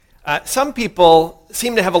Some people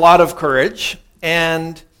seem to have a lot of courage,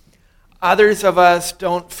 and others of us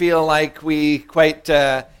don't feel like we quite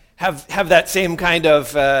have that same kind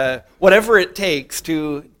of whatever it takes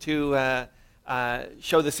to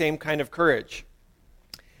show the same kind of courage.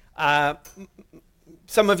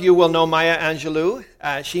 Some of you will know Maya Angelou.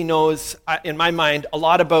 She knows, in my mind, a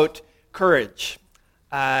lot about courage,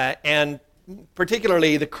 and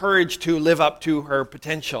particularly the courage to live up to her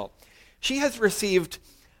potential. She has received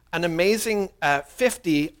an amazing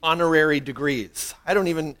 50 honorary degrees. I don't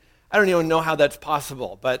even know how that's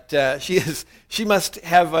possible, but she must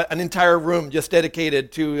have an entire room just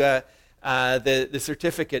dedicated to the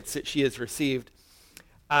certificates that she has received.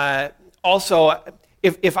 Also,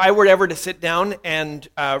 if I were ever to sit down and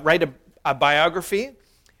write a biography,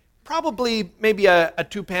 probably maybe a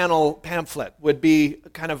two-panel pamphlet would be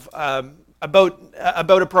kind of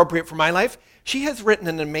about appropriate for my life. She has written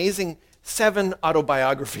an amazing 7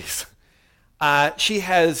 autobiographies. She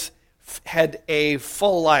has had a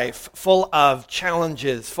full life, full of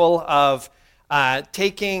challenges, full of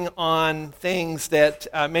taking on things that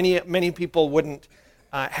many people wouldn't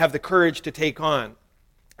have the courage to take on.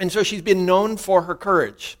 And so she's been known for her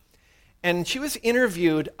courage. And she was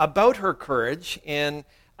interviewed about her courage in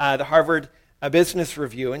the Harvard Business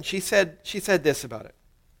Review, and she said this about it.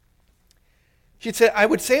 She said, "I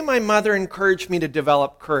would say my mother encouraged me to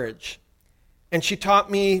develop courage, and she taught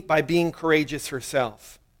me by being courageous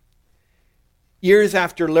herself. Years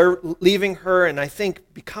after leaving her and I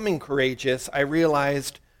think becoming courageous, I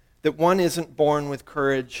realized that one isn't born with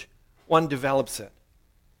courage, one develops it.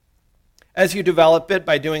 As you develop it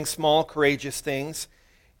by doing small, courageous things,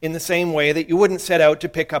 in the same way that you wouldn't set out to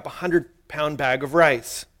pick up a 100-pound bag of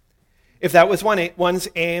rice. If that was one's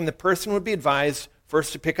aim, the person would be advised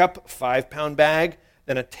first to pick up a 5-pound bag,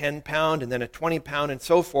 then a 10-pound, and then a 20-pound, and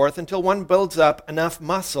so forth, until one builds up enough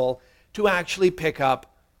muscle to actually pick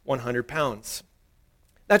up 100 pounds.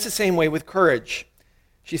 That's the same way with courage.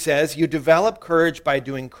 She says, you develop courage by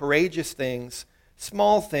doing courageous things,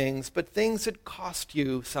 small things, but things that cost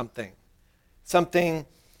you something,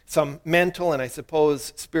 some mental and I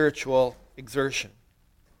suppose spiritual exertion.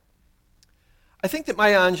 I think that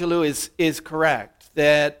Maya Angelou is correct,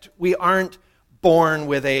 that we aren't born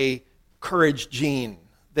with a courage gene.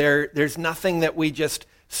 There's nothing that we just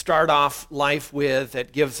start off life with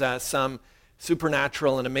that gives us some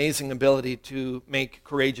supernatural and amazing ability to make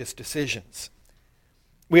courageous decisions.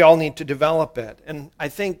 We all need to develop it. And I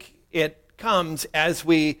think it comes as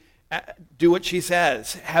we do what she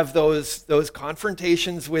says, have those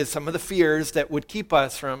confrontations with some of the fears that would keep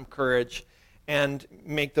us from courage, and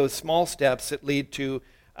make those small steps that lead to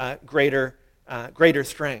greater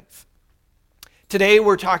strength. Today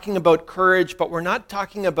we're talking about courage, but we're not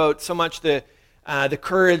talking about so much the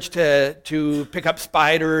courage to pick up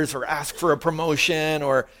spiders or ask for a promotion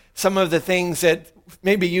or some of the things that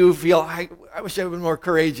maybe you feel, I wish I had been more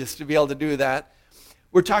courageous to be able to do that.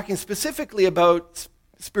 We're talking specifically about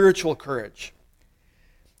spiritual courage.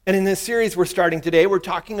 And in this series we're starting today, we're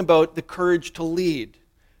talking about the courage to lead,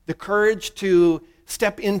 the courage to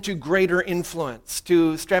step into greater influence,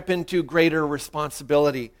 to step into greater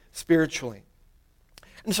responsibility spiritually.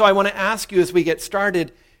 And so I want to ask you as we get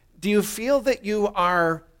started, do you feel that you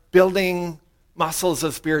are building muscles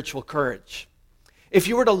of spiritual courage? If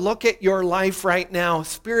you were to look at your life right now,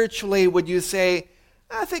 spiritually, would you say,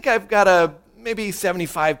 I think I've got a maybe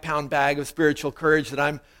 75-pound bag of spiritual courage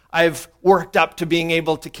that I've worked up to being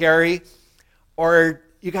able to carry? Or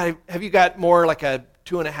have you got more like a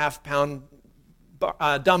 2.5-pound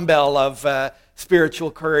dumbbell of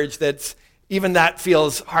spiritual courage even that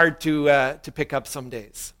feels hard to pick up some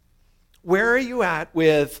days? Where are you at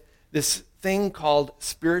with this thing called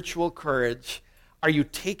spiritual courage? Are you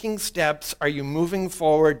taking steps? Are you moving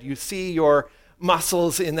forward? Do you see your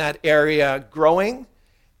muscles in that area growing?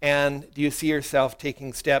 And do you see yourself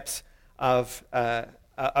taking steps of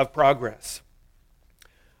progress?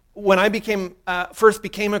 When I first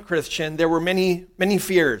became a Christian, there were many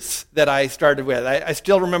fears that I started with. I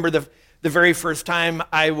still remember the very first time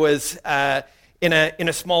I was in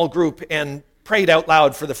a small group and prayed out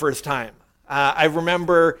loud for the first time. I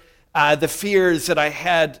remember the fears that I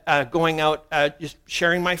had going out, just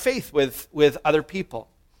sharing my faith with other people.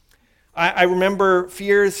 I remember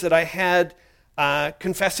fears that I had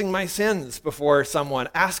confessing my sins before someone,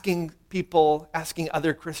 asking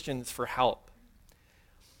other Christians for help.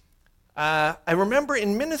 I remember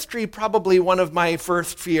in ministry, probably one of my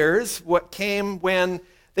first fears, what came when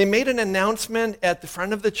they made an announcement at the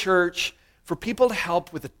front of the church for people to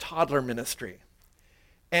help with the toddler ministry.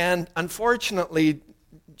 And unfortunately,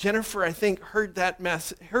 Jennifer, I think, heard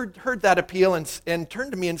that appeal and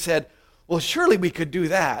turned to me and said, well, surely we could do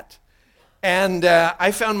that. And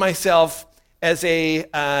I found myself as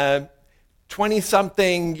a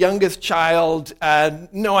 20-something youngest child,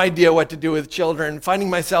 no idea what to do with children, finding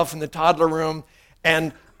myself in the toddler room,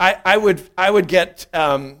 and I would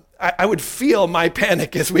feel my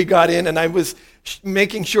panic as we got in, and I was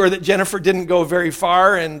making sure that Jennifer didn't go very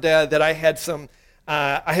far, and that I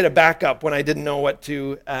had a backup when I didn't know what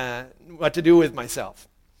to do with myself,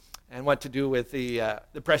 and what to do with the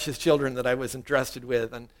precious children that I was entrusted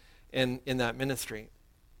with, and in that ministry.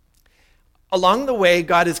 Along the way,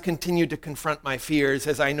 God has continued to confront my fears,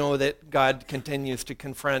 as I know that God continues to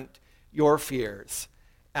confront your fears.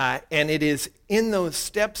 And it is in those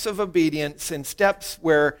steps of obedience and steps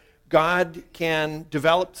where God can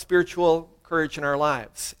develop spiritual courage in our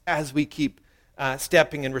lives as we keep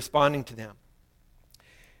stepping and responding to them.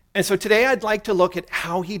 And so today I'd like to look at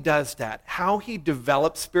how he does that, how he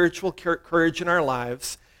develops spiritual courage in our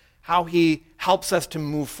lives, how he helps us to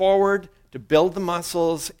move forward, to build the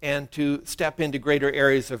muscles, and to step into greater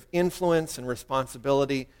areas of influence and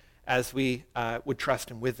responsibility as we would trust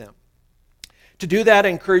him with them. To do that, I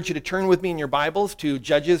encourage you to turn with me in your Bibles to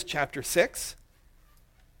Judges chapter 6.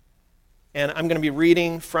 And I'm going to be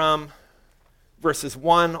reading from verses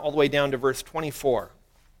 1 all the way down to verse 24.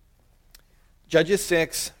 Judges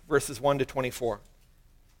 6, verses 1 to 24.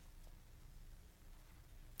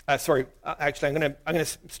 Actually, I'm going to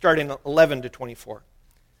start in 11 to 24.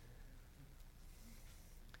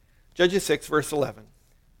 Judges 6, verse 11.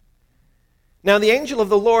 Now the angel of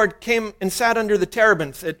the Lord came and sat under the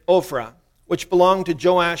terebinth at Ophrah, which belonged to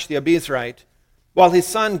Joash the Abiezrite, while his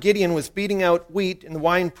son Gideon was beating out wheat in the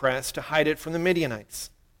winepress to hide it from the Midianites.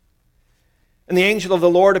 And the angel of the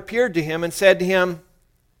Lord appeared to him and said to him,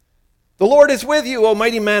 "The Lord is with you, O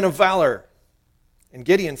mighty man of valor." And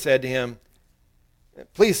Gideon said to him,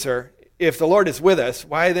 "Please, sir, if the Lord is with us,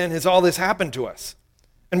 why then has all this happened to us?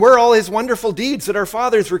 And where are all his wonderful deeds that our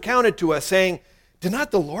fathers recounted to us, saying, 'Did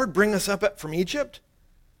not the Lord bring us up from Egypt?'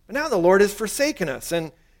 But now the Lord has forsaken us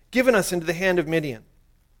and given us into the hand of Midian."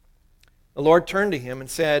 The Lord turned to him and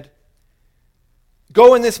said,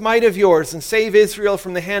 "Go in this might of yours and save Israel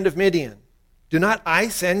from the hand of Midian. Do not I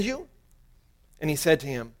send you?" And he said to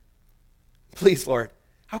him, "Please, Lord,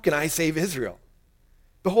 how can I save Israel?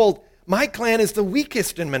 Behold, my clan is the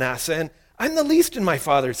weakest in Manasseh, and I'm the least in my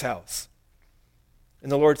father's house."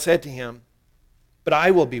 And the Lord said to him, "But I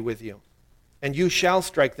will be with you, and you shall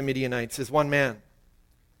strike the Midianites as one man."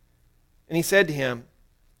 And he said to him,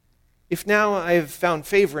 "If now I have found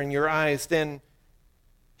favor in your eyes, then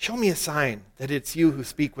show me a sign that it's you who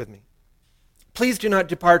speak with me. Please do not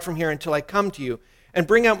depart from here until I come to you and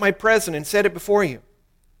bring out my present and set it before you."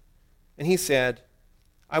 And he said,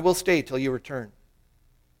 "I will stay till you return."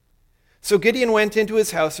 So Gideon went into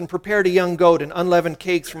his house and prepared a young goat and unleavened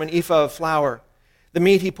cakes from an ephah of flour. The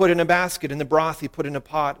meat he put in a basket, and the broth he put in a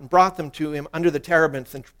pot, and brought them to him under the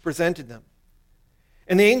terebinth and presented them.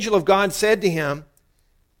 And the angel of God said to him,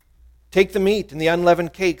 "Take the meat and the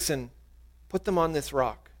unleavened cakes and put them on this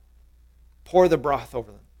rock. Pour the broth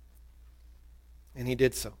over them." And he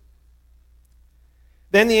did so.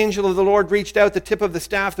 Then the angel of the Lord reached out the tip of the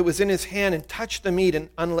staff that was in his hand and touched the meat and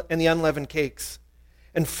the unleavened cakes.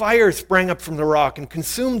 And fire sprang up from the rock and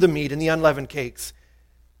consumed the meat and the unleavened cakes.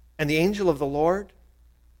 And the angel of the Lord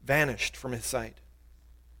vanished from his sight.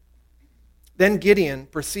 Then Gideon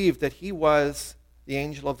perceived that he was the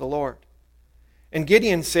angel of the Lord. And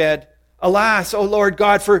Gideon said, "Alas, O Lord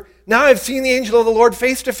God, for now I've seen the angel of the Lord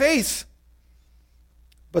face to face."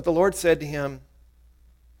 But the Lord said to him,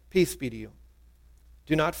 "Peace be to you.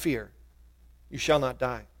 Do not fear. You shall not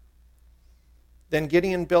die." Then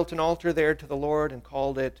Gideon built an altar there to the Lord and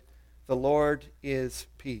called it, "The Lord is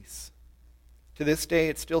Peace." To this day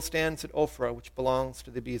it still stands at Ophrah, which belongs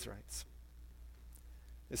to the Abiezrites.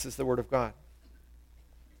 This is the word of God.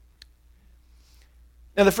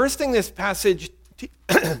 Now the first thing this passage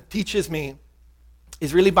teaches me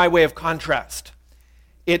is really by way of contrast.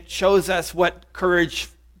 It shows us what courage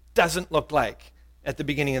doesn't look like at the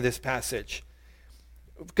beginning of this passage.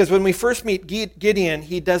 Because when we first meet Gideon,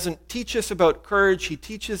 he doesn't teach us about courage. He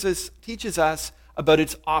teaches us about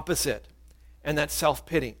its opposite, and that's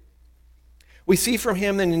self-pity. We see from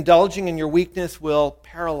him that indulging in your weakness will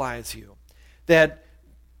paralyze you, that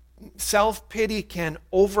self-pity can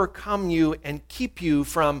overcome you and keep you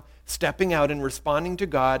from stepping out and responding to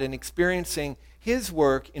God and experiencing his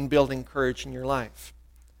work in building courage in your life.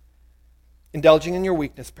 Indulging in your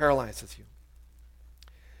weakness paralyzes you.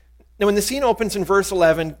 Now, when the scene opens in verse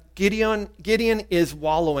 11, Gideon is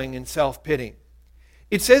wallowing in self-pity.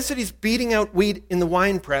 it says that he's beating out wheat in the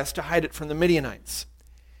winepress to hide it from the Midianites.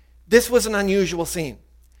 This was an unusual scene.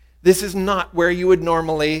 This is not where you would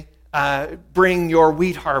normally bring your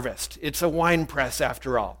wheat harvest. It's a winepress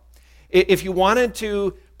after all. If you wanted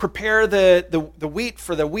to prepare the wheat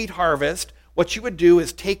for the wheat harvest, what you would do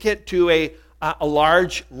is take it to a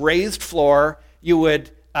large raised floor. You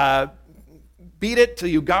would beat it till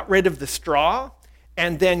you got rid of the straw,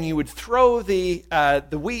 and then you would throw the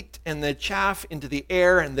wheat and the chaff into the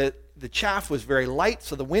air, and the chaff was very light,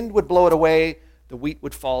 so the wind would blow it away, the wheat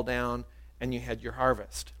would fall down, and you had your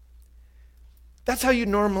harvest. That's how you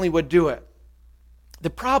normally would do it. The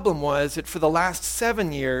problem was that for the last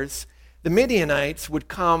 7 years, the Midianites would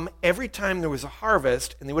come every time there was a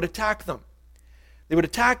harvest, and they would attack them. They would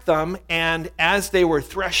attack them, and as they were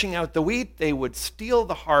threshing out the wheat, they would steal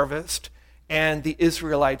the harvest, and the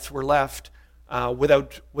Israelites were left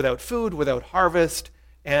without food, without harvest,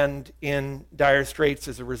 and in dire straits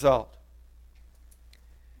as a result.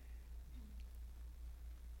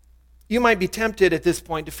 You might be tempted at this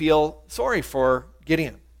point to feel sorry for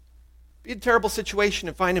Gideon. It'd be a terrible situation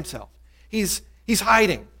to find himself. He's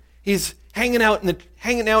hiding. He's hanging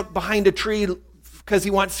out behind a tree because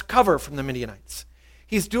he wants cover from the Midianites.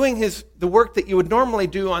 He's doing the work that you would normally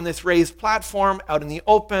do on this raised platform out in the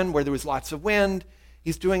open where there was lots of wind.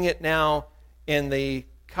 He's doing it now in the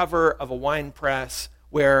cover of a wine press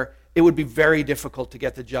where it would be very difficult to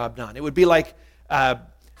get the job done. It would be like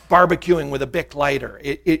barbecuing with a Bic lighter.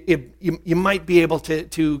 You might be able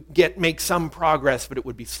to make some progress, but it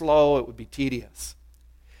would be slow, it would be tedious.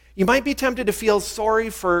 You might be tempted to feel sorry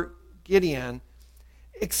for Gideon,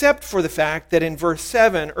 except for the fact that in verse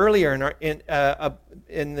 7, earlier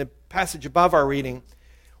in the passage above our reading,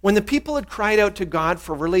 when the people had cried out to God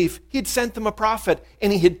for relief, he'd sent them a prophet,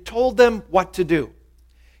 and he had told them what to do.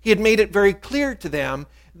 He had made it very clear to them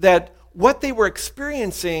that what they were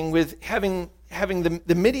experiencing with having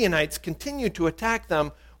the Midianites continue to attack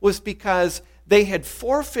them was because they had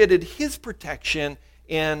forfeited his protection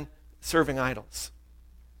in serving idols.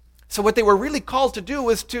 So what they were really called to do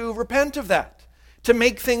was to repent of that, to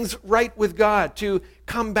make things right with God, to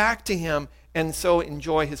come back to him and so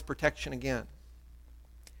enjoy his protection again.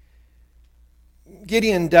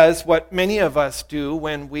 Gideon does what many of us do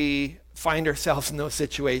when we find ourselves in those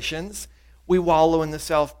situations. We wallow in the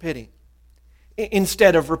self-pity.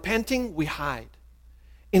 Instead of repenting, we hide.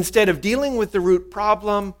 Instead of dealing with the root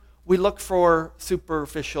problem, we look for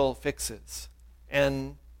superficial fixes.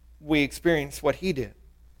 And we experience what he did.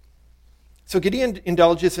 So Gideon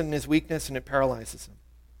indulges in his weakness and it paralyzes him.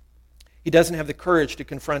 He doesn't have the courage to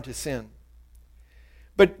confront his sin.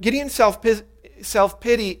 But Gideon's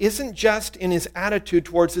self-pity isn't just in his attitude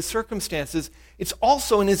towards his circumstances, it's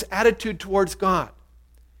also in his attitude towards God.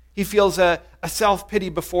 He feels a self-pity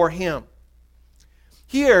before him.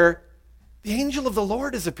 Here, the angel of the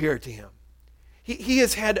Lord has appeared to him. He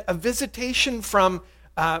has had a visitation from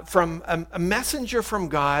a messenger from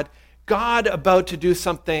God, God about to do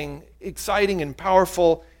something exciting and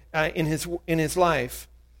powerful in his life.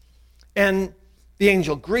 And the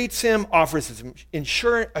angel greets him, offers him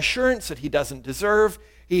assurance that he doesn't deserve.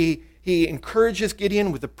 He encourages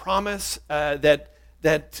Gideon with the promise that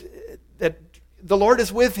the Lord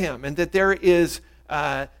is with him and that there is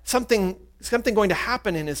something going to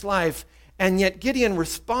happen in his life. And yet Gideon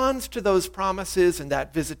responds to those promises and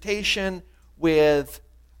that visitation with,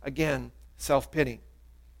 again, self-pity.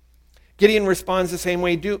 Gideon responds the same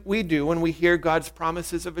way we do when we hear God's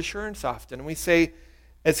promises of assurance often. And we say,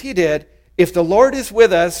 as he did, if the Lord is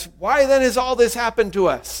with us, why then has all this happened to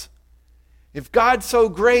us? If God's so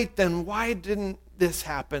great, then why didn't this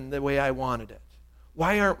happen the way I wanted it?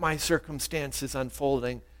 Why aren't my circumstances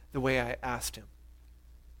unfolding the way I asked him?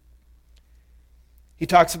 He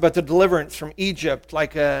talks about the deliverance from Egypt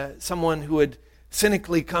like someone who had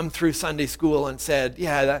cynically come through Sunday school and said,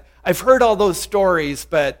 yeah, I've heard all those stories,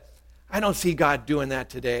 but I don't see God doing that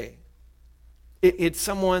today. It's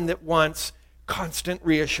someone that wants constant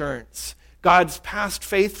reassurance. God's past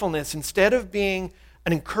faithfulness, instead of being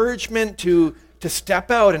an encouragement to step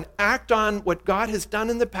out and act on what God has done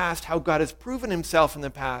in the past, how God has proven himself in the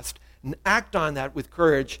past, and act on that with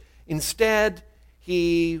courage, instead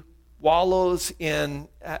he wallows in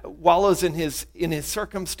his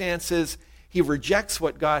circumstances. He rejects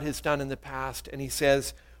what God has done in the past, and he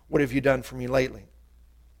says, what have you done for me lately?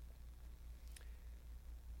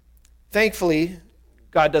 Thankfully,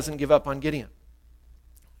 God doesn't give up on Gideon.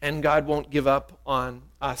 And God won't give up on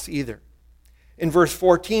us either. In verse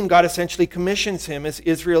 14, God essentially commissions him as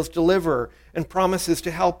Israel's deliverer and promises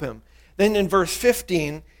to help him. Then in verse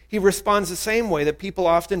 15, he responds the same way that people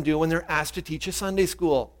often do when they're asked to teach a Sunday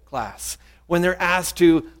school class. when they're asked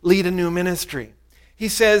to lead a new ministry. He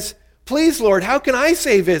says, "Please, Lord, how can I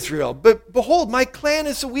save Israel? But behold, my clan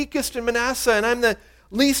is the weakest in Manasseh, and I'm the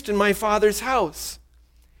least in my father's house."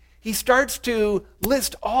 He starts to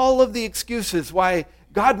list all of the excuses why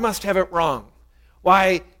God must have it wrong,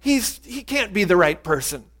 why he can't be the right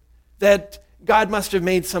person, that God must have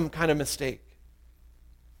made some kind of mistake.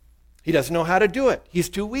 He doesn't know how to do it. He's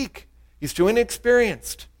too weak. He's too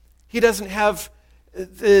inexperienced. He doesn't have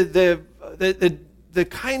the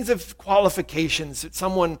kinds of qualifications that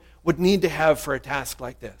someone would need to have for a task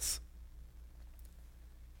like this.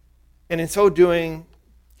 And in so doing,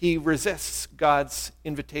 he resists God's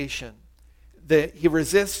invitation. He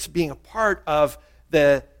resists being a part of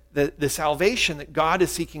the salvation that God is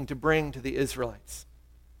seeking to bring to the Israelites.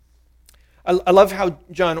 I love how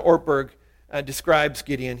John Ortberg describes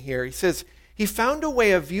Gideon here. He says, he found a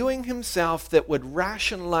way of viewing himself that would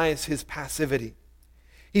rationalize his passivity.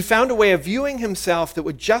 He found a way of viewing himself that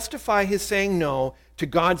would justify his saying no to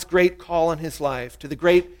God's great call in his life, to the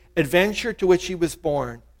great adventure to which he was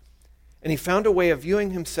born. And he found a way of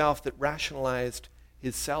viewing himself that rationalized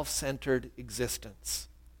his self-centered existence.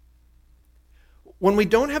 When we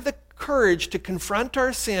don't have the courage to confront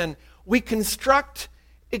our sin, we construct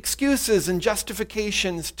excuses and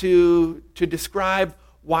justifications to describe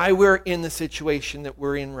why we're in the situation that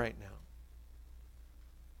we're in right now.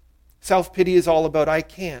 Self-pity is all about I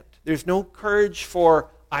can't. There's no courage for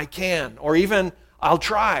I can, or even I'll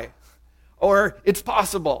try, or it's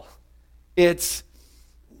possible. It's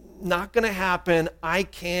not going to happen. I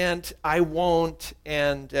can't. I won't,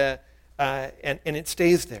 and it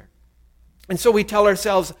stays there. And so we tell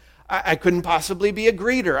ourselves, I couldn't possibly be a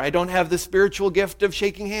greeter. I don't have the spiritual gift of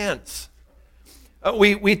shaking hands.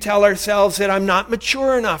 We tell ourselves that I'm not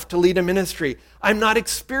mature enough to lead a ministry. I'm not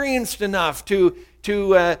experienced enough to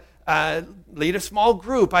lead a small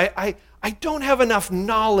group. I don't have enough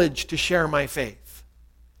knowledge to share my faith.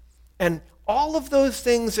 And all of those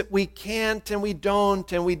things that we can't and we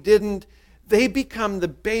don't and we didn't, they become the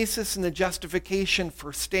basis and the justification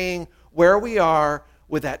for staying where we are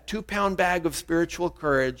with that 2-pound bag of spiritual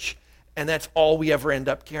courage, and that's all we ever end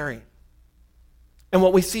up carrying. And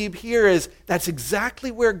what we see here is that's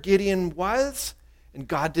exactly where Gideon was, and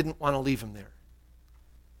God didn't want to leave him there.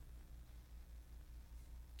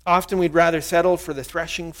 Often we'd rather settle for the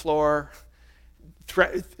threshing floor,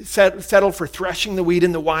 settle for threshing the wheat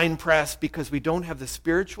in the wine press because we don't have the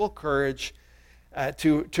spiritual courage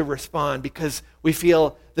to respond, because we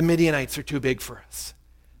feel the Midianites are too big for us.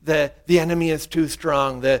 The enemy is too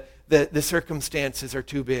strong. The circumstances are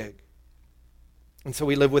too big. And so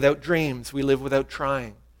we live without dreams. We live without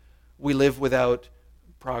trying. We live without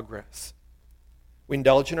progress. We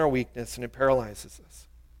indulge in our weakness, and it paralyzes us.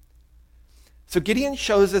 So Gideon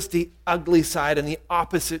shows us the ugly side and the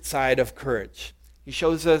opposite side of courage. He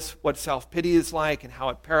shows us what self-pity is like and how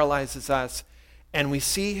it paralyzes us. And we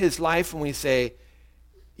see his life and we say,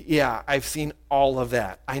 yeah, I've seen all of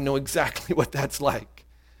that. I know exactly what that's like.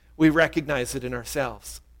 We recognize it in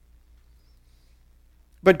ourselves.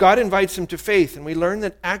 But God invites him to faith, and we learn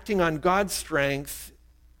that acting on God's strength,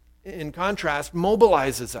 in contrast,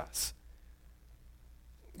 mobilizes us.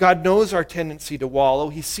 God knows our tendency to wallow.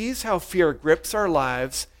 He sees how fear grips our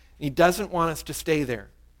lives, and he doesn't want us to stay there.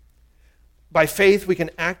 By faith, we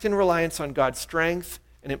can act in reliance on God's strength,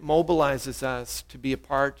 and it mobilizes us to be a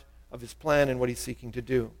part of his plan and what he's seeking to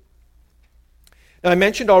do. Now, I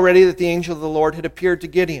mentioned already that the angel of the Lord had appeared to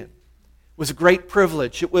Gideon. It was a great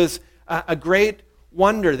privilege. It was a great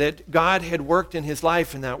wonder that God had worked in his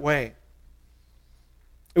life in that way.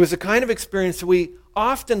 It was a kind of experience that we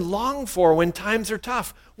often long for when times are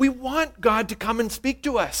tough. We want God to come and speak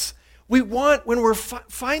to us. We want, when we're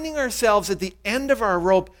finding ourselves at the end of our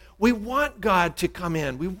rope, we want God to come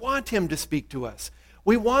in. We want him to speak to us.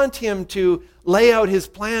 We want him to lay out his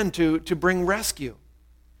plan to bring rescue.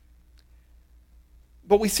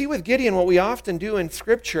 But we see with Gideon what we often do in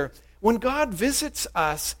Scripture. When God visits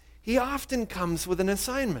us, he often comes with an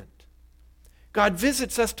assignment. God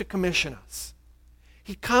visits us to commission us.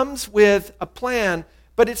 He comes with a plan,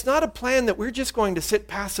 but it's not a plan that we're just going to sit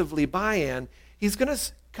passively by in. He's going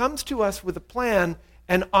to comes to us with a plan,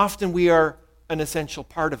 and often we are an essential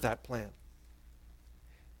part of that plan.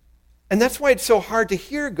 And that's why it's so hard to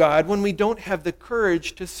hear God when we don't have the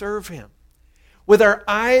courage to serve him. With our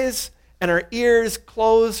eyes and our ears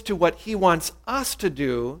closed to what he wants us to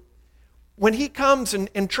do, when he comes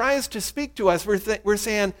and tries to speak to us, we're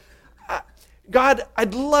saying, God,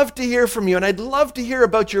 I'd love to hear from you, and I'd love to hear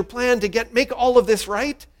about your plan to make all of this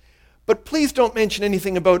right, but please don't mention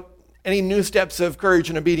anything about any new steps of courage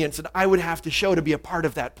and obedience that I would have to show to be a part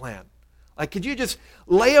of that plan. Like, could you just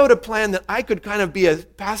lay out a plan that I could kind of be a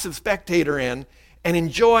passive spectator in and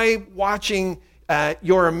enjoy watching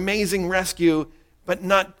your amazing rescue, but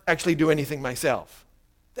not actually do anything myself?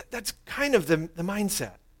 That's kind of the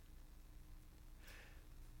mindset.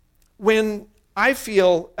 When I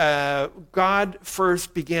feel God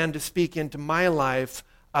first began to speak into my life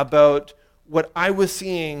about what I was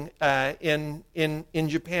seeing in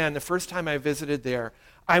Japan, the first time I visited there,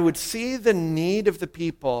 I would see the need of the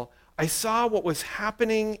people. I saw what was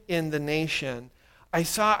happening in the nation. I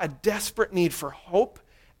saw a desperate need for hope,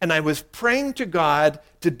 and I was praying to God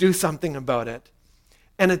to do something about it.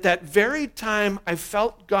 And at that very time, I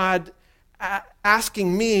felt God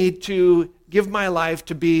asking me to give my life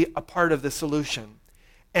to be a part of the solution.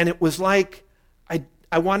 And it was like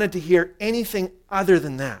I wanted to hear anything other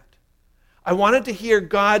than that. I wanted to hear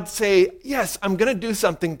God say, yes, I'm going to do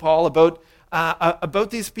something, Paul,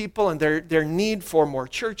 about these people and their need for more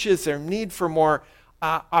churches, their need for more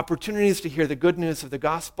opportunities to hear the good news of the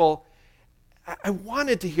gospel. I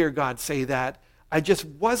wanted to hear God say that. I just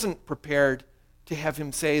wasn't prepared to have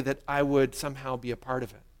him say that I would somehow be a part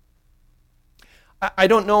of it. I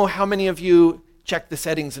don't know how many of you check the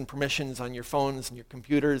settings and permissions on your phones and your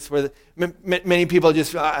computers, where many people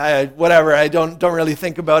just, whatever, I don't really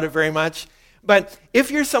think about it very much. But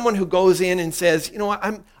if you're someone who goes in and says, you know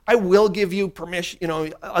what, I will give you permission,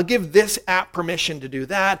 I'll give this app permission to do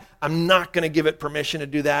that, I'm not going to give it permission to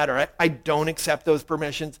do that, or I don't accept those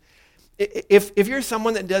permissions. If you're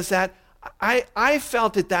someone that does that, I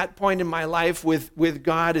felt at that point in my life with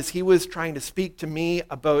God, as he was trying to speak to me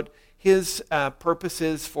about his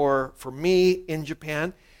purposes for me in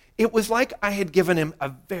Japan, it was like I had given him a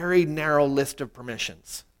very narrow list of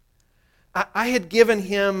permissions. I had given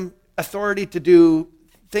him authority to do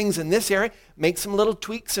things in this area, make some little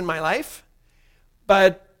tweaks in my life,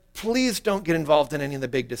 but please don't get involved in any of the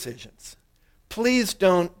big decisions. Please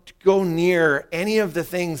don't go near any of the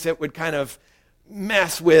things that would kind of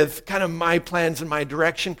mess with kind of my plans and my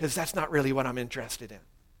direction, because that's not really what I'm interested in.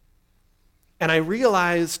 And I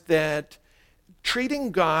realized that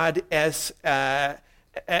treating God as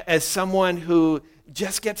someone who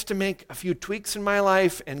just gets to make a few tweaks in my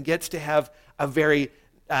life and gets to have a very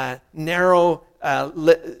narrow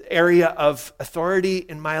area of authority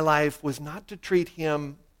in my life was not to treat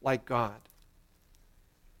him like God.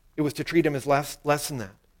 It was to treat him as less than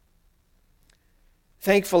that.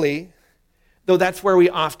 Thankfully, though that's where we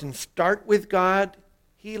often start with God,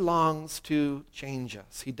 he longs to change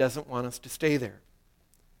us. He doesn't want us to stay there.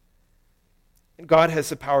 And God has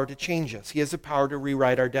the power to change us. He has the power to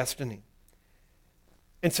rewrite our destiny.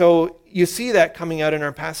 And so you see that coming out in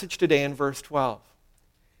our passage today in verse 12.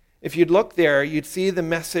 If you'd look there, you'd see the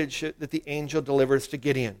message that the angel delivers to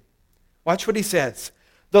Gideon. Watch what he says.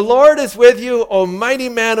 The Lord is with you, O mighty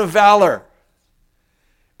man of valor.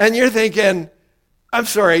 And you're thinking, I'm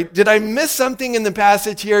sorry, did I miss something in the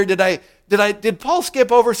passage here? Did Paul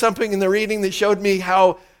skip over something in the reading that showed me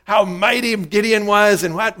how mighty Gideon was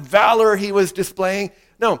and what valor he was displaying?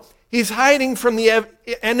 No, he's hiding from the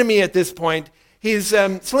enemy at this point. He's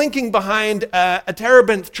slinking behind a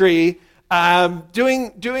terebinth tree,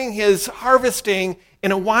 doing his harvesting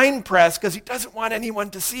in a wine press because he doesn't want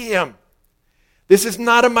anyone to see him. This is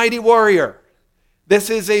not a mighty warrior. This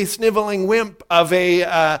is a sniveling wimp of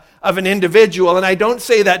an individual, and I don't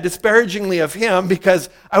say that disparagingly of him, because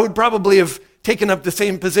I would probably have taken up the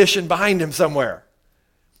same position behind him somewhere.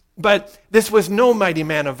 But this was no mighty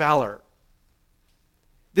man of valor.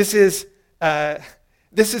 This is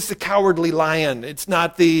the cowardly lion. It's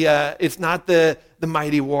not the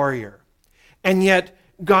mighty warrior. And yet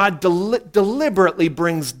God deliberately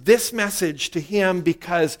brings this message to him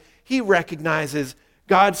because he recognizes,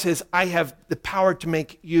 God says, I have the power to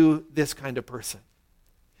make you this kind of person.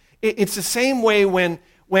 It's the same way when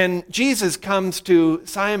Jesus comes to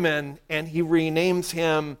Simon and he renames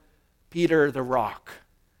him Peter the Rock.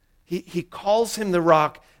 He calls him the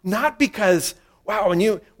Rock, not because, wow,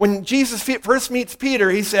 when Jesus first meets Peter,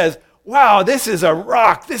 he says, wow, this is a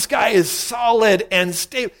rock. This guy is solid and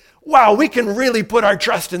stable. Wow, we can really put our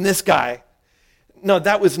trust in this guy. No,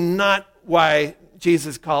 that was not why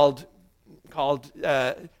Jesus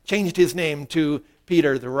changed his name to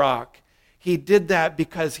Peter the Rock. He did that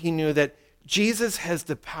because he knew that Jesus has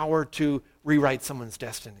the power to rewrite someone's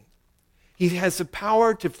destiny. He has the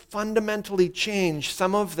power to fundamentally change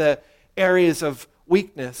some of the areas of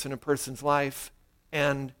weakness in a person's life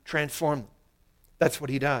and transform them. That's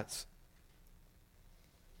what he does.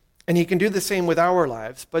 And he can do the same with our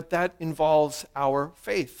lives, but that involves our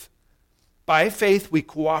faith. By faith, we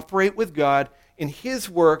cooperate with God in his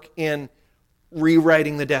work in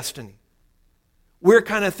rewriting the destiny. We're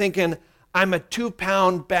kind of thinking, I'm a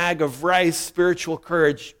 2-pound bag of rice spiritual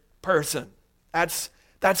courage person. That's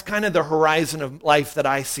kind of the horizon of life that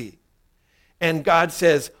I see. And God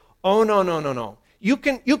says, oh, no. You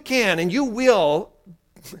can and you will,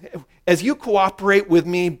 as you cooperate with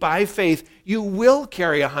me by faith, you will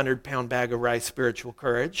carry a 100-pound bag of rice spiritual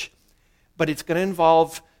courage, but it's going to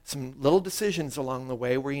involve some little decisions along the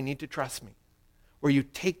way where you need to trust me, where you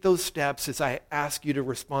take those steps as I ask you to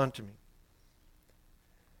respond to me.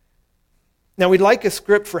 Now, we'd like a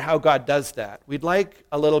script for how God does that. We'd like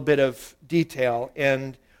a little bit of detail,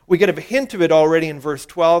 and we get a hint of it already in verse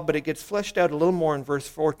 12, but it gets fleshed out a little more in verse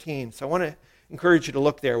 14. So I want to encourage you to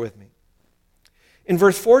look there with me. In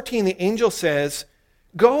verse 14, the angel says,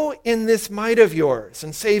 "Go in this might of yours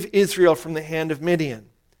and save Israel from the hand of Midian.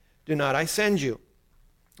 Do not I send you?"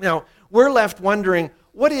 Now, we're left wondering,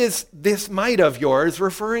 what is this might of yours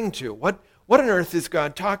referring to? What on earth is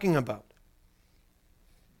God talking about?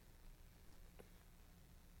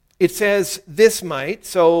 It says this might,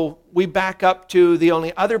 so we back up to the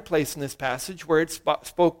only other place in this passage where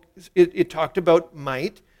it talked about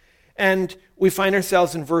might, and we find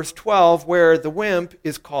ourselves in verse 12 where the wimp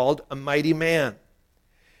is called a mighty man.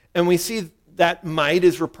 And we see that might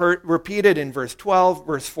is repeated in verse 12,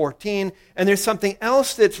 verse 14, and there's something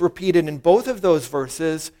else that's repeated in both of those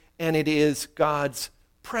verses, and it is God's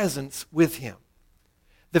presence with him.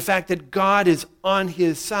 The fact that God is on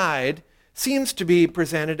his side seems to be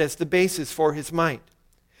presented as the basis for his might.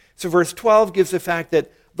 So verse 12 gives the fact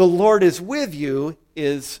that the Lord is with you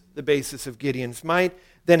is the basis of Gideon's might.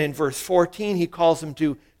 Then in verse 14 he calls him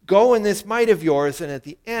to go in this might of yours, and at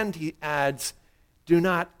the end he adds, "Do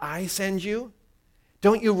not I send you?"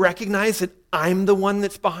 Don't you recognize that I'm the one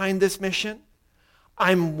that's behind this mission?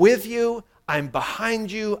 I'm with you, I'm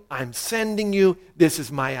behind you, I'm sending you, this is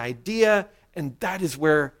my idea, and that is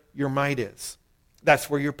where your might is.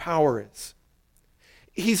 That's where your power is.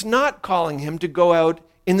 He's not calling him to go out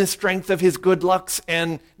in the strength of his good looks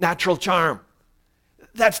and natural charm.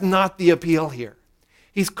 That's not the appeal here.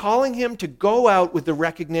 He's calling him to go out with the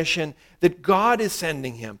recognition that God is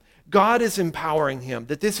sending him, God is empowering him,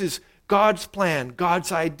 that this is God's plan,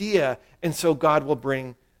 God's idea, and so God will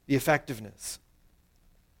bring the effectiveness.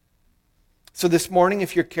 So this morning,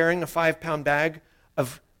 if you're carrying a 5-pound bag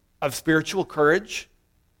of spiritual courage,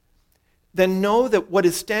 then know that what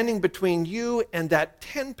is standing between you and that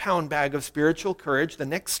 10-pound bag of spiritual courage, the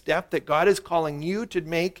next step that God is calling you to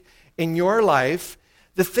make in your life,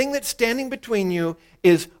 the thing that's standing between you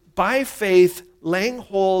is by faith laying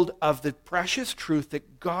hold of the precious truth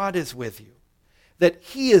that God is with you, that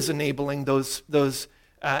he is enabling those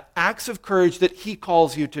acts of courage that he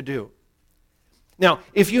calls you to do. Now,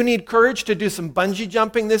 if you need courage to do some bungee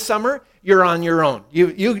jumping this summer, you're on your own.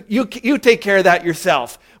 You take care of that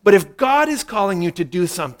yourself. But if God is calling you to do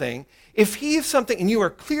something, if he is something, and you are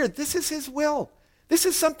clear, this is his will. This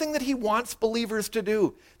is something that he wants believers to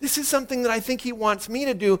do. This is something that I think he wants me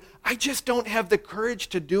to do. I just don't have the courage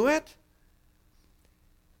to do it.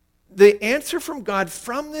 The answer from God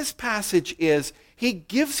from this passage is he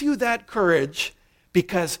gives you that courage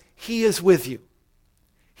because he is with you.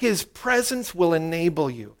 His presence will enable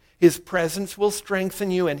you. His presence will strengthen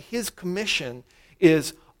you, and his commission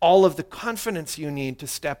is all of the confidence you need to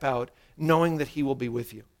step out, knowing that he will be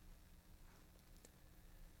with you.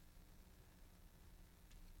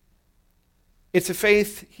 It's a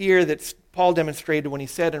faith here that Paul demonstrated when he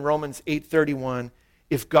said in Romans 8:31,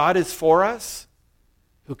 if God is for us,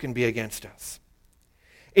 who can be against us?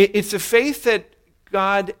 It's a faith that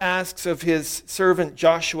God asks of his servant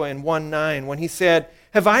Joshua in 1:9 when he said,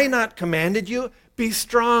 have I not commanded you? Be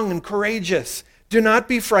strong and courageous. Do not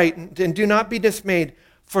be frightened and do not be dismayed,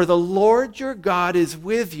 for the Lord your God is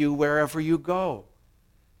with you wherever you go.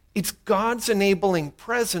 It's God's enabling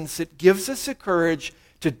presence that gives us the courage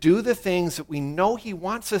to do the things that we know he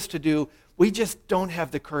wants us to do. We just don't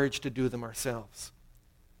have the courage to do them ourselves.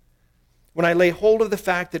 When I lay hold of the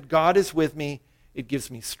fact that God is with me, it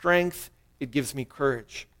gives me strength, it gives me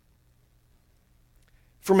courage.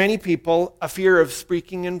 For many people, a fear of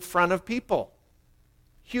speaking in front of people.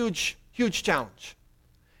 Huge challenge.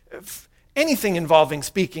 Anything involving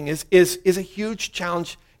speaking is a huge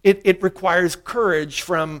challenge. It requires courage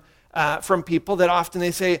from people that often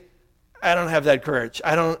they say, I don't have that courage.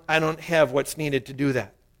 I don't have what's needed to do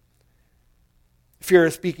that. Fear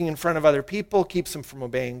of speaking in front of other people keeps them from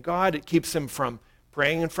obeying God. It keeps them from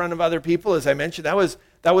praying in front of other people. As I mentioned, that was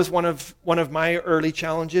one of my early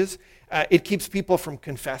challenges. It keeps people from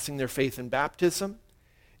confessing their faith in baptism.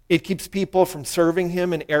 It keeps people from serving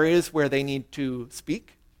him in areas where they need to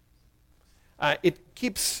speak. It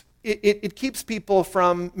keeps people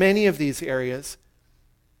from many of these areas.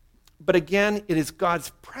 But again, it is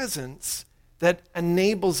God's presence that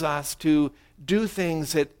enables us to do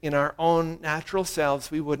things that in our own natural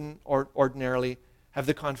selves we wouldn't ordinarily have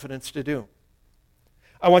the confidence to do.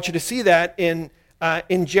 I want you to see that in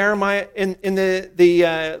Jeremiah, in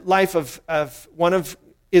the life of one of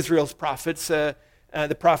Israel's prophets, the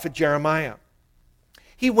prophet Jeremiah.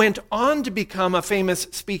 He went on to become a famous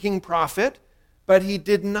speaking prophet, but he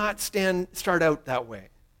did not start out that way.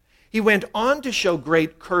 He went on to show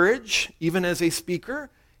great courage, even as a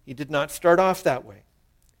speaker. He did not start off that way.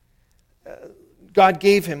 God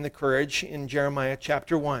gave him the courage in Jeremiah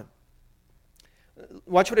chapter 1.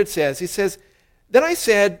 Watch what it says. He says, "Then I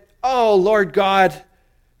said, 'Oh, Lord God,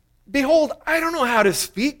 behold, I don't know how to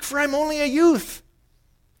speak, for I'm only a youth.'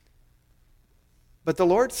 But the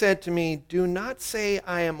Lord said to me, 'Do not say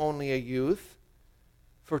I am only a youth,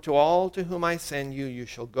 for to all to whom I send you, you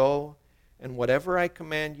shall go, and whatever I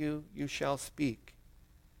command you, you shall speak.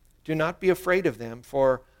 Do not be afraid of them,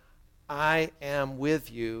 for I am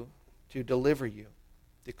with you to deliver you,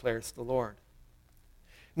 declares the Lord.'"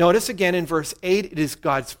 Notice again in verse 8, it is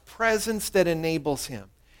God's presence that enables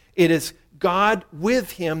him. It is God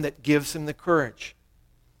with him that gives him the courage.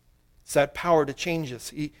 It's that power to change us.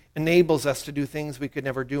 He enables us to do things we could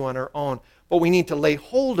never do on our own. But we need to lay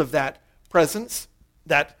hold of that presence,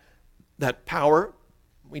 that power.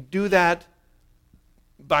 We do that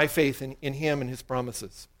by faith in him and his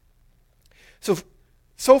promises.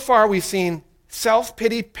 So far we've seen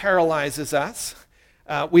self-pity paralyzes us.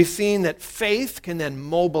 We've seen that faith can then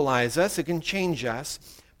mobilize us. It can change us.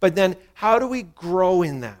 But then how do we grow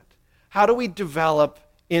in that? How do we develop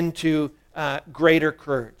into greater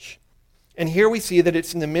courage? And here we see that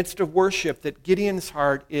it's in the midst of worship that Gideon's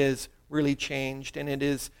heart is really changed, and it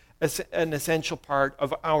is an essential part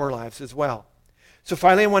of our lives as well. So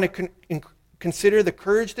finally, I want to consider the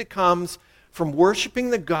courage that comes from worshiping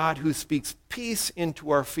the God who speaks peace into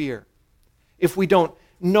our fear. If we don't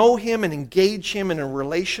know him and engage him in a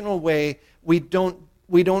relational way, we don't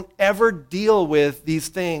ever deal with these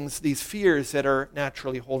things, these fears that are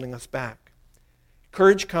naturally holding us back.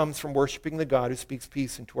 Courage comes from worshiping the God who speaks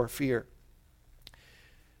peace into our fear.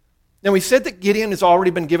 Now, we said that Gideon has already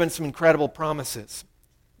been given some incredible promises.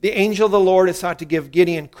 The angel of the Lord is sought to give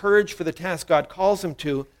Gideon courage for the task God calls him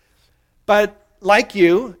to. But like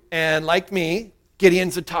you and like me,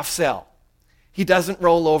 Gideon's a tough sell. He doesn't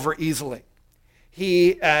roll over easily.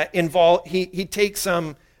 He takes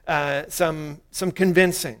some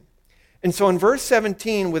convincing. And so in verse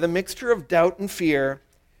 17, with a mixture of doubt and fear,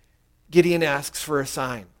 Gideon asks for a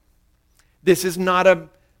sign. This is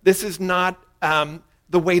not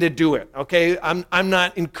the way to do it, okay? I'm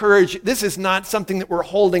not encouraged. This is not something that we're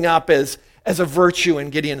holding up as a virtue in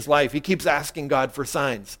Gideon's life. He keeps asking God for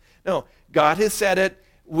signs. No, God has said it.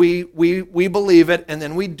 We believe it, and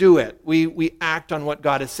then we do it. We act on what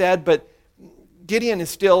God has said, but Gideon is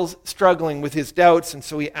still struggling with his doubts, and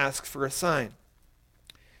so he asks for a sign.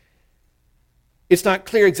 It's not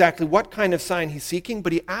clear exactly what kind of sign he's seeking,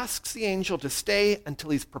 but he asks the angel to stay until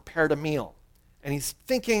he's prepared a meal. And he's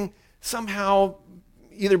thinking somehow,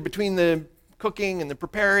 either between the cooking and the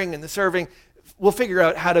preparing and the serving, we'll figure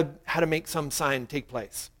out how to make some sign take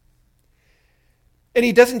place. And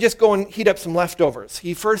he doesn't just go and heat up some leftovers.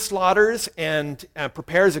 He first slaughters and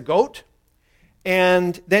prepares a goat,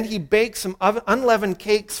 and then he bakes some unleavened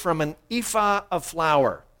cakes from an ephah of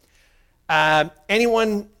flour.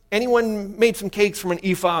 Anyone made some cakes from an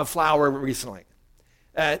ephah of flour recently?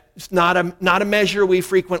 It's not a measure we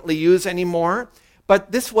frequently use anymore,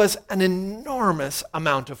 but this was an enormous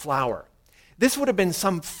amount of flour. This would have been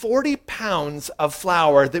some 40 pounds of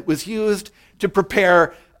flour that was used to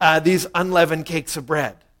prepare these unleavened cakes of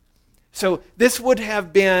bread. So this would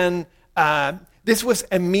have been, this was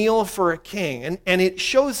a meal for a king. And it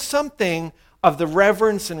shows something of the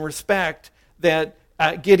reverence and respect that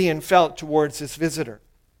Gideon felt towards this visitor.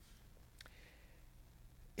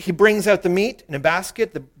 He brings out the meat in a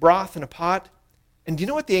basket, the broth in a pot. And do you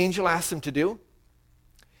know what the angel asked him to do?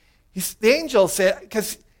 The angel said,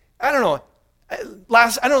 because I don't know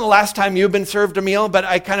the last time you've been served a meal, but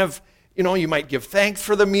I kind of, you might give thanks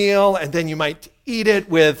for the meal, and then you might eat it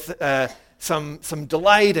with some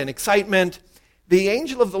delight and excitement. The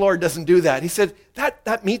angel of the Lord doesn't do that. He said,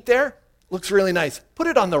 that meat there looks really nice. Put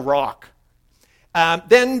it on the rock.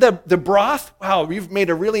 Then the broth, wow, you've made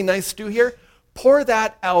a really nice stew here. Pour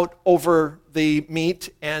that out over the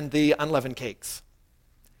meat and the unleavened cakes.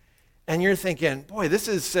 And you're thinking, boy, this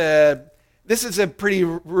is a pretty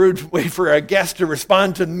rude way for a guest to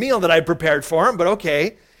respond to the meal that I prepared for him, but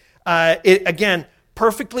okay. Again,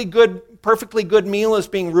 perfectly good meal is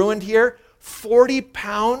being ruined here. 40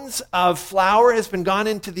 pounds of flour has been gone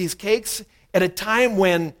into these cakes at a time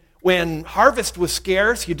when harvest was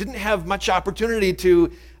scarce. You didn't have much opportunity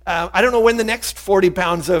to, I don't know when the next 40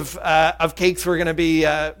 pounds of cakes were going to be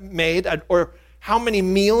made, or how many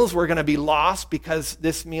meals were going to be lost because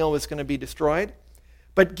this meal was going to be destroyed.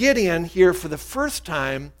 But Gideon here for the first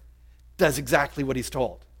time does exactly what he's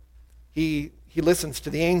told. He listens to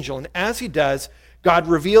the angel, and as he does, God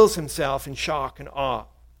reveals himself in shock and awe.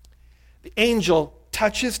 The angel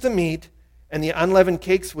touches the meat and the unleavened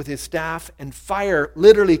cakes with his staff, and fire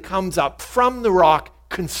literally comes up from the rock,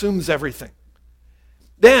 consumes everything.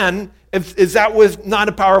 Then, if that was not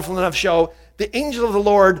a powerful enough show, the angel of the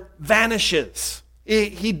Lord vanishes.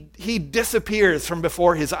 He disappears from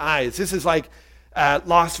before his eyes. This is like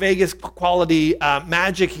Las Vegas quality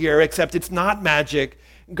magic here, except it's not magic.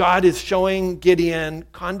 God is showing Gideon,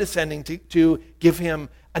 condescending to give him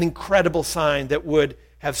an incredible sign that would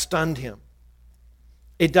have stunned him.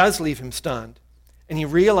 It does leave him stunned, and he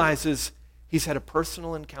realizes he's had a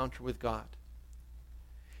personal encounter with God.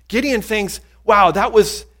 Gideon thinks, wow, that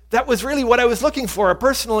was really what I was looking for, a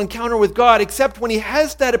personal encounter with God, except when he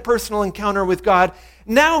has that personal encounter with God,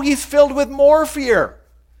 now he's filled with more fear.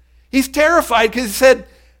 He's terrified because he said,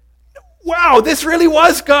 wow, this really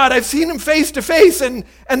was God. I've seen him face to face, and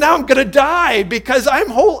now I'm going to die because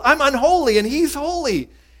I'm unholy and he's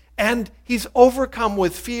holy. And he's overcome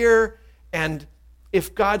with fear, and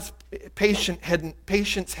if God's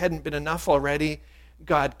patience hadn't been enough already,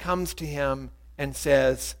 God comes to him and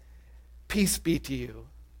says, peace be to you.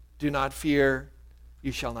 Do not fear,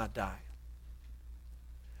 you shall not die.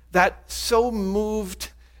 That so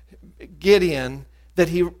moved Gideon that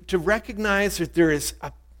to recognize that there is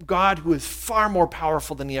a God who is far more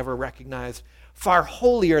powerful than he ever recognized, far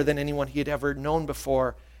holier than anyone he had ever known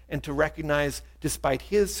before, and to recognize, despite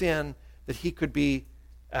his sin, that he could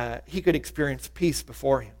experience peace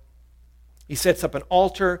before him. He sets up an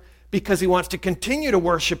altar because he wants to continue to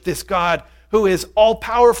worship this God who is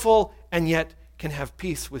all-powerful and yet can have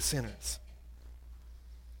peace with sinners.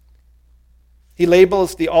 He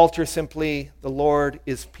labels the altar simply, the Lord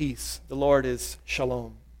is peace. The Lord is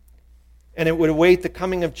shalom. And it would await the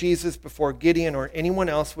coming of Jesus before Gideon or anyone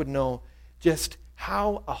else would know just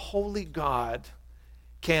how a holy God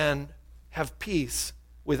can have peace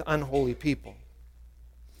with unholy people.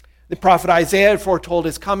 The prophet Isaiah foretold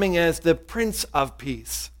his coming as the Prince of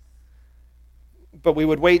Peace. But we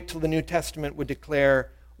would wait till the New Testament would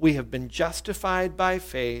declare, we have been justified by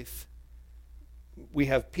faith. We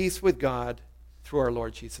have peace with God through our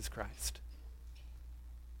Lord Jesus Christ.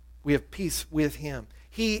 We have peace with him.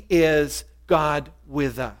 He is God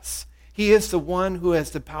with us. He is the one who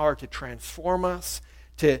has the power to transform us,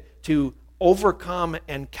 to overcome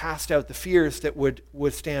and cast out the fears that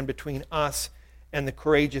would stand between us and the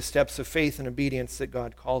courageous steps of faith and obedience that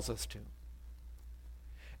God calls us to.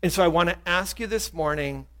 And so I want to ask you this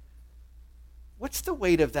morning, what's the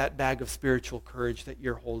weight of that bag of spiritual courage that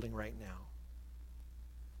you're holding right now?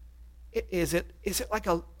 Is it like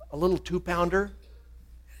a little 2-pounder?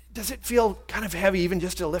 Does it feel kind of heavy even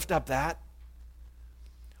just to lift up that?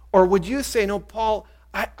 Or would you say, no, Paul,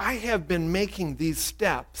 I have been making these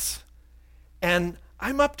steps, and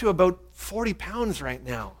I'm up to about 40 pounds right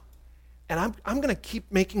now, and I'm going to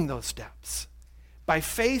keep making those steps. By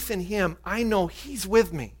faith in him, I know he's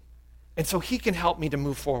with me, and so he can help me to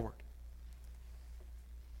move forward.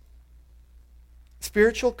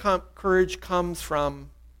 Spiritual courage comes from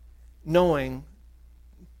knowing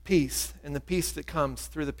peace and the peace that comes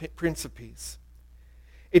through the Prince of Peace.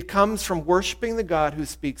 It comes from worshiping the God who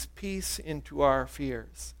speaks peace into our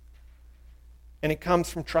fears. And it comes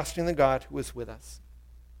from trusting the God who is with us.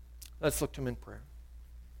 Let's look to him in prayer.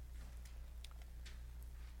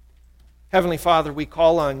 Heavenly Father, we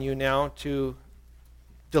call on you now to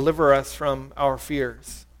deliver us from our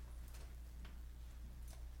fears.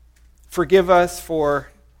 Forgive us for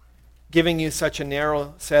giving you such a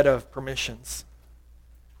narrow set of permissions.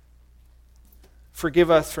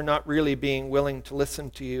 Forgive us for not really being willing to listen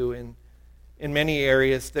to you in many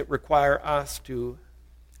areas that require us to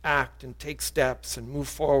act and take steps and move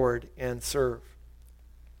forward and serve.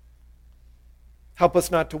 Help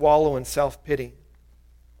us not to wallow in self-pity.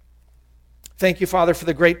 Thank you, Father, for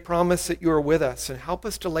the great promise that you are with us, and help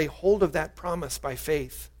us to lay hold of that promise by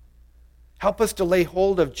faith. Help us to lay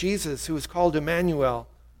hold of Jesus, who is called Emmanuel,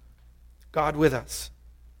 God with us.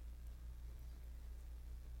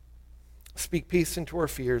 Speak peace into our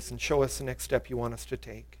fears and show us the next step you want us to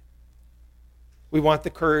take. We want the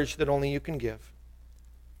courage that only you can give.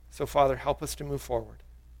 So, Father, help us to move forward.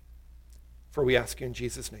 For we ask you in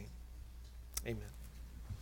Jesus' name. Amen.